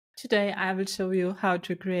Today I will show you how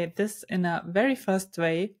to create this in a very fast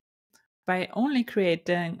way by only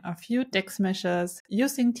creating a few text measures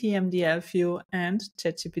using TMDL view and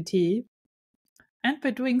ChatGPT. And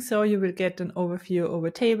by doing so, you will get an overview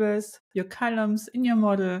over tables, your columns in your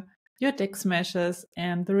model, your text measures,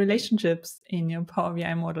 and the relationships in your Power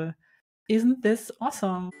BI model. Isn't this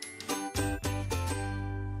awesome?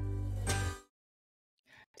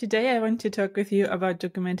 Today I want to talk with you about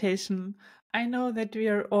documentation. I know that we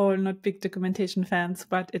are all not big documentation fans,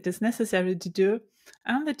 but it is necessary to do.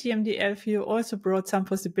 And the TMDL view also brought some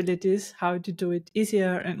possibilities how to do it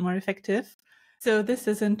easier and more effective. So this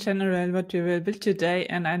is in general what we will build today,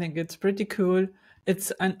 and I think it's pretty cool.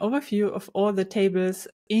 It's an overview of all the tables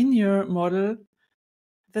in your model.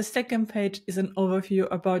 The second page is an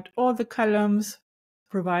overview about all the columns,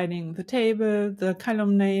 providing the table, the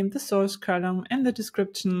column name, the source column, and the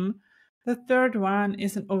description. The third one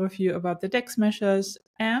is an overview about the text measures,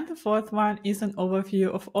 and the fourth one is an overview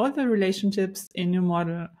of all the relationships in your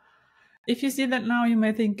model. If you see that now, you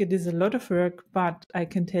may think it is a lot of work, but I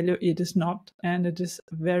can tell you it is not, and it is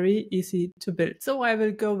very easy to build. So I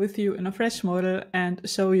will go with you in a fresh model and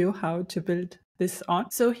show you how to build this on.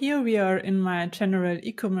 So here we are in my general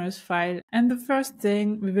e-commerce file, and the first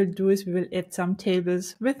thing we will do is we will add some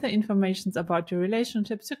tables with the information about your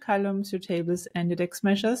relationships, your columns, your tables, and your text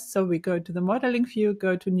measures. So we go to the modeling view,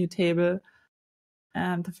 go to new table,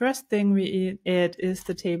 and the first thing we add is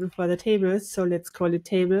the table for the tables. So let's call it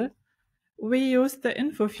table. We use the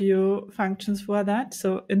INFO.VIEW functions for that.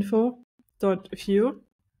 So INFO.VIEW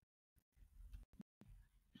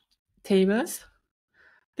tables.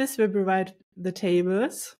 This will provide the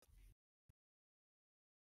tables.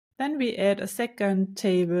 Then we add a second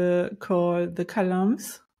table called the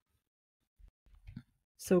columns.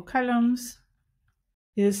 So columns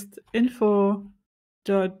is info.view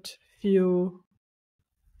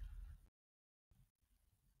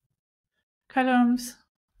columns.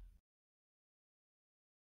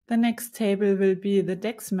 The next table will be the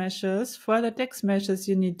text measures. For the text measures,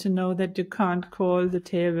 you need to know that you can't call the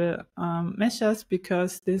table measures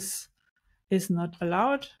because this is not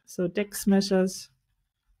allowed. So text measures,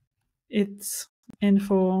 it's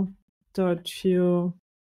info.view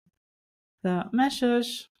the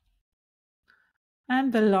measures.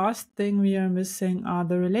 And the last thing we are missing are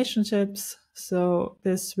the relationships. So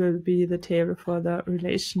this will be the table for the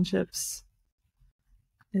relationships.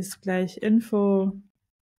 Ist gleich info.view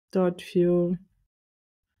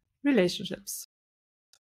relationships.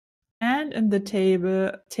 And in the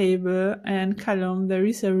table and column, there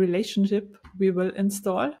is a relationship we will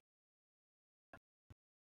install.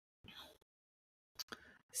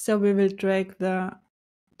 So we will drag the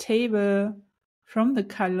table from the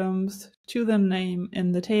columns to the name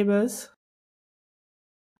in the tables.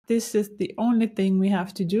 This is the only thing we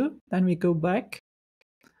have to do. Then we go back.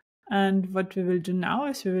 And what we will do now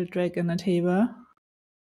is we will drag in a table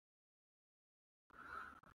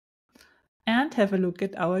and have a look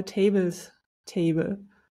at our tables table.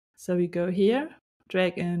 So we go here,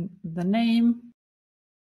 drag in the name,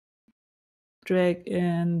 drag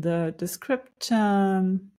in the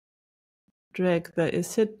description, drag the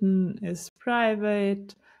is hidden, is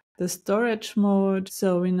private, the storage mode.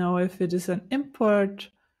 So we know if it is an import,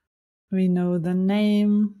 we know the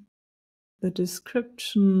name, the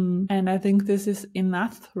description, and I think this is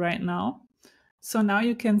enough right now. So now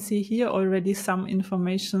you can see here already some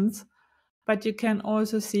informations, but you can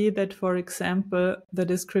also see that, for example, the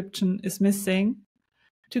description is missing.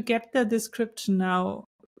 To get the description now,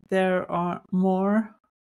 there are more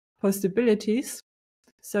possibilities.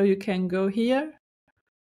 So you can go here,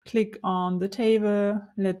 click on the table,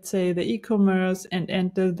 let's say the e-commerce, and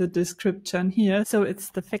enter the description here. So it's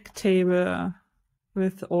the fact table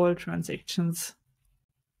with all transactions.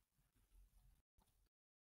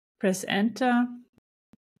 Press enter.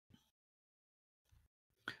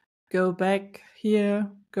 Go back here,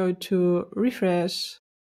 go to refresh.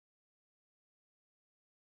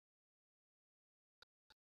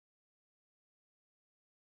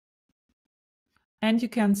 And you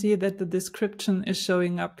can see that the description is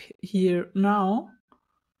showing up here now.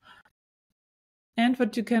 And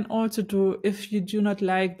what you can also do, if you do not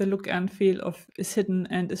like the look and feel of is hidden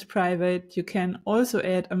and is private, you can also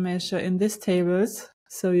add a measure in these tables.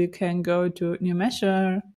 So you can go to new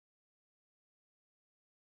measure.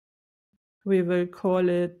 We will call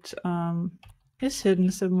it is hidden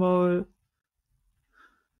symbol.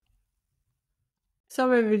 So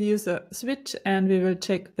we will use a switch and we will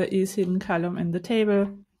check the is hidden column in the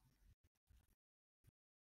table.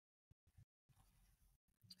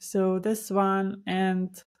 So this one, and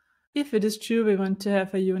if it is true, we want to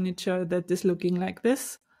have a unit chart that is looking like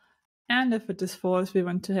this. And if it is false, we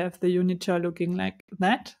want to have the uniture looking like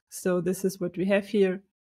that. So this is what we have here.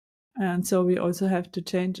 And so we also have to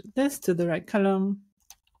change this to the right column.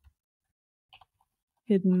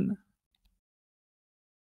 Hidden.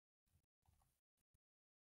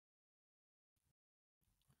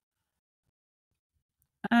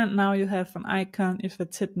 And now you have an icon if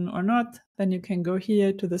it's hidden or not. Then you can go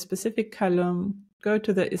here to the specific column, go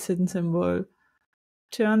to the is hidden symbol,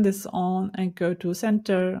 turn this on and go to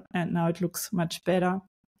center. And now it looks much better.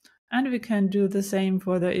 And we can do the same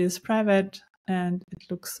for the is private, and it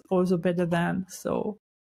looks also better than. So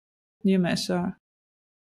new measure,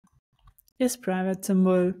 is private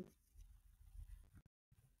symbol.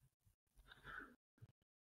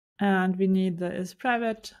 And we need the is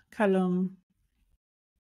private column.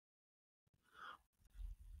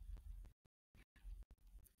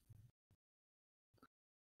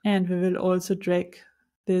 And we will also drag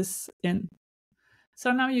this in.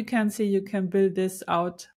 So now you can see you can build this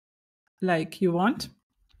out like you want.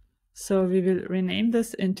 So we will rename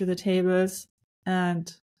this into the tables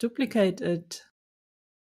and duplicate it,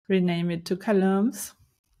 rename it to columns.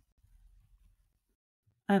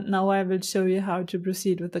 And now I will show you how to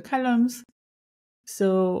proceed with the columns.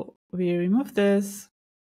 So we remove this,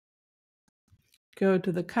 go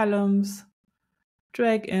to the columns,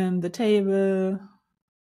 drag in the table,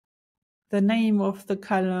 the name of the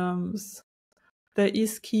columns, the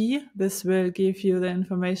is key. This will give you the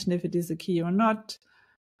information if it is a key or not.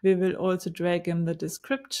 We will also drag in the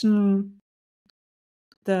description,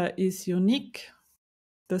 the is unique,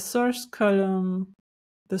 the source column,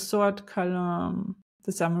 the sort column,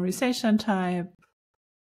 the summarization type,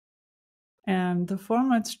 and the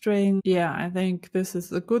format string. Yeah, I think this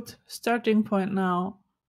is a good starting point now.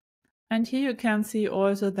 And here you can see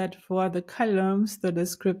also that for the columns, the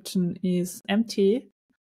description is empty.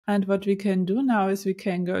 And what we can do now is we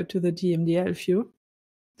can go to the TMDL view.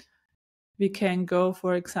 We can go,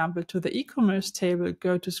 for example, to the e-commerce table,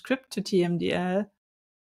 go to script to TMDL,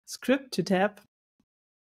 script to tab.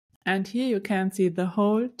 And here you can see the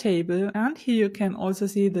whole table. And here you can also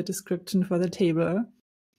see the description for the table.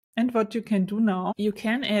 And what you can do now, you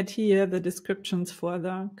can add here the descriptions for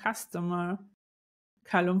the customer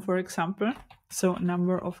column, for example. So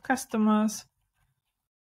number of customers.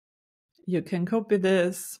 You can copy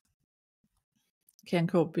this, can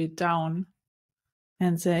copy it down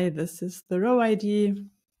and say this is the row ID.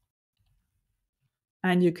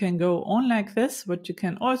 And you can go on like this. What you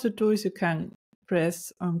can also do is you can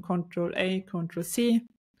press Ctrl A, Ctrl C.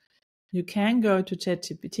 You can go to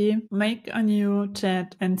ChatGPT, make a new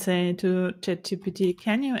chat and say to ChatGPT,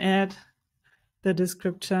 can you add the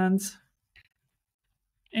descriptions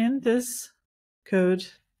in this code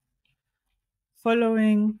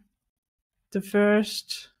following the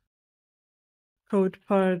first code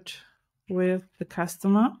part with the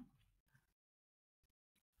customer?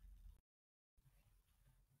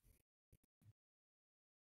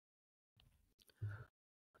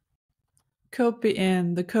 Copy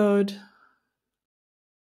in the code,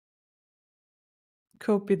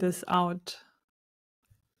 copy this out,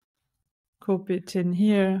 copy it in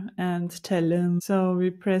here and tell him. So we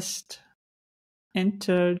pressed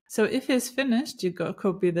enter. So if it's finished, you go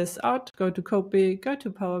copy this out, go to copy, go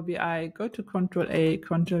to Power BI, go to Ctrl A,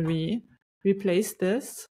 Ctrl V, replace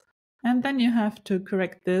this. And then you have to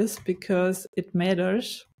correct this because it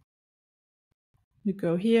matters. You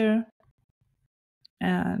go here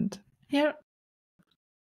and here.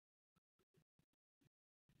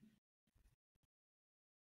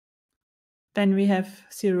 Then we have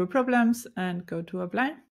 0 problems and go to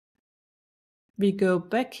apply. We go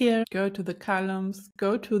back here, go to the columns,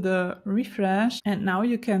 go to the refresh, and now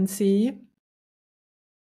you can see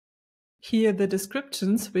here the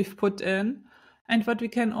descriptions we've put in. And what we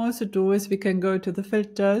can also do is we can go to the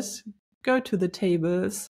filters, go to the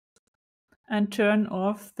tables, and turn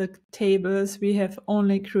off the tables we have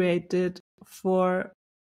only created for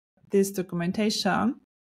this documentation,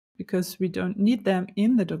 because we don't need them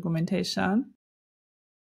in the documentation.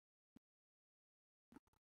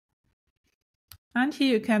 And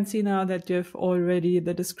here you can see now that you have already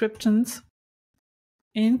the descriptions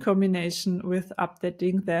in combination with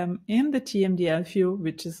updating them in the TMDL view,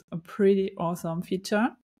 which is a pretty awesome feature.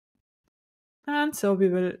 And so we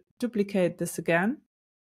will duplicate this again.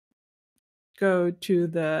 Go to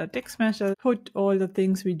the text measure, put all the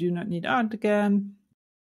things we do not need out again,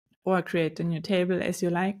 or create a new table as you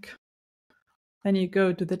like. Then you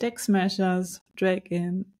go to the text measures, drag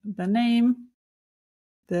in the name,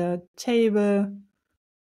 the table,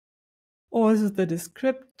 also the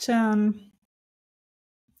description,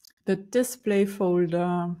 the display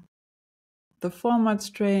folder, the format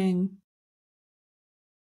string,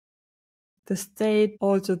 the state,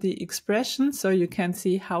 also the expression, so you can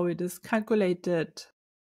see how it is calculated.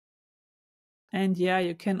 And yeah,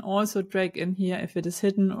 you can also drag in here if it is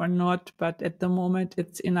hidden or not, but at the moment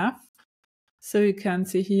it's enough. So you can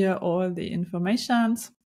see here all the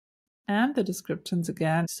informations and the descriptions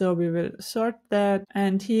again. So we will sort that.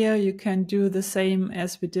 And here you can do the same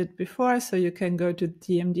as we did before. So you can go to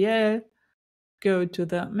TMDL, go to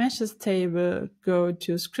the meshes table, go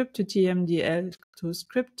to script to TMDL, to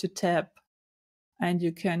script to tab. And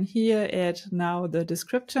you can here add now the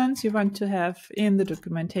descriptions you want to have in the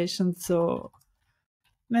documentation. So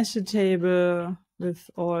mesh table with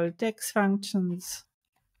all DEX functions.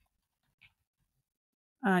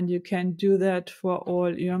 And you can do that for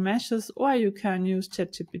all your meshes, or you can use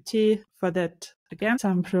ChatGPT for that. Again,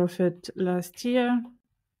 some profit last year.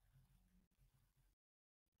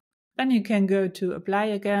 Then you can go to apply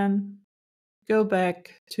again, go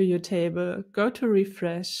back to your table, go to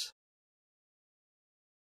refresh.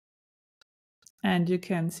 And you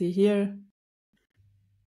can see here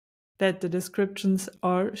that the descriptions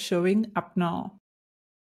are showing up now.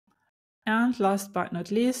 And last but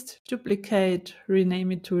not least, duplicate,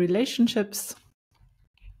 rename it to relationships.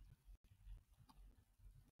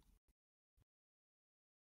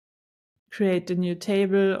 Create a new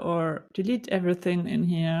table or delete everything in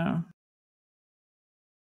here.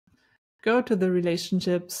 Go to the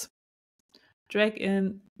relationships, drag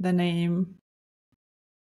in the name,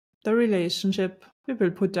 the relationship, we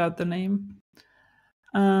will put out the name.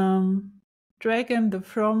 Drag in the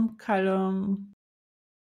from column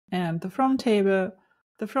and the from table,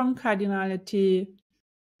 the from cardinality,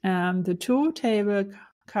 and the to table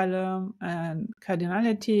column and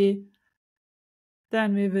cardinality.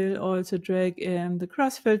 Then we will also drag in the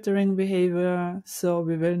cross-filtering behavior, so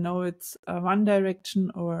we will know it's one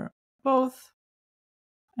direction or both.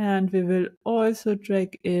 And we will also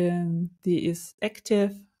drag in the is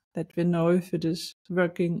active, that we know if it is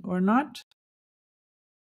working or not.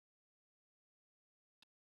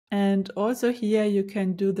 And also here you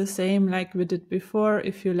can do the same like we did before.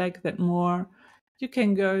 If you like that more, you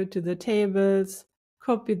can go to the tables,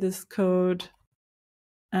 copy this code,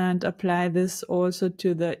 and apply this also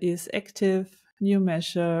to the is active new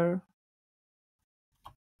measure.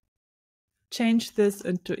 Change this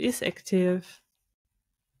into is active.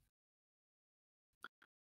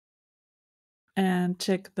 And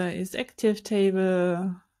check the is active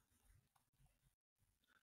table.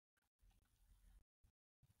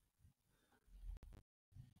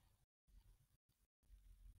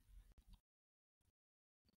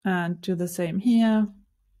 And do the same here.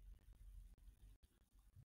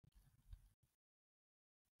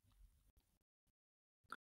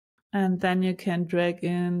 And then you can drag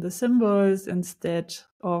in the symbols instead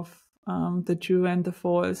of the true and the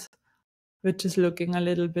false, which is looking a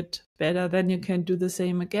little bit better. Then you can do the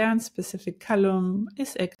same again. Specific column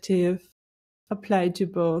is active, apply to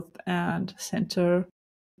both, and center.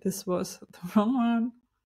 This was the wrong one.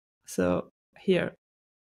 So here.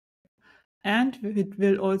 And we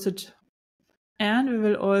will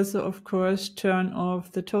also of course turn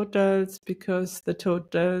off the totals, because the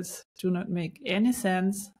totals do not make any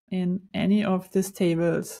sense in any of these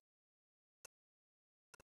tables.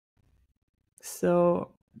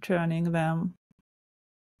 So turning them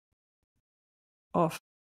off.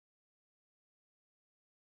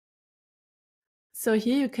 So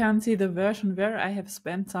here you can see the version where I have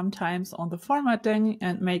spent some time on the formatting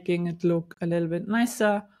and making it look a little bit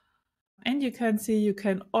nicer. And you can see you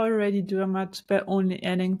can already do much by only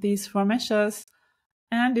adding these four measures.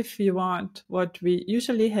 And if you want, what we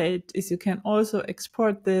usually hate is you can also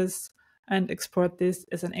export this and export this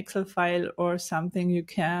as an Excel file or something you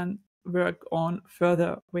can work on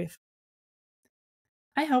further with.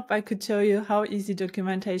 I hope I could show you how easy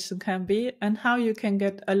documentation can be and how you can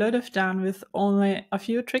get a lot of done with only a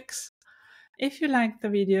few tricks. If you liked the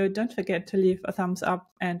video, don't forget to leave a thumbs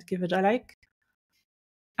up and give it a like.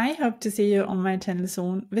 I hope to see you on my channel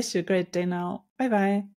soon. Wish you a great day now. Bye bye.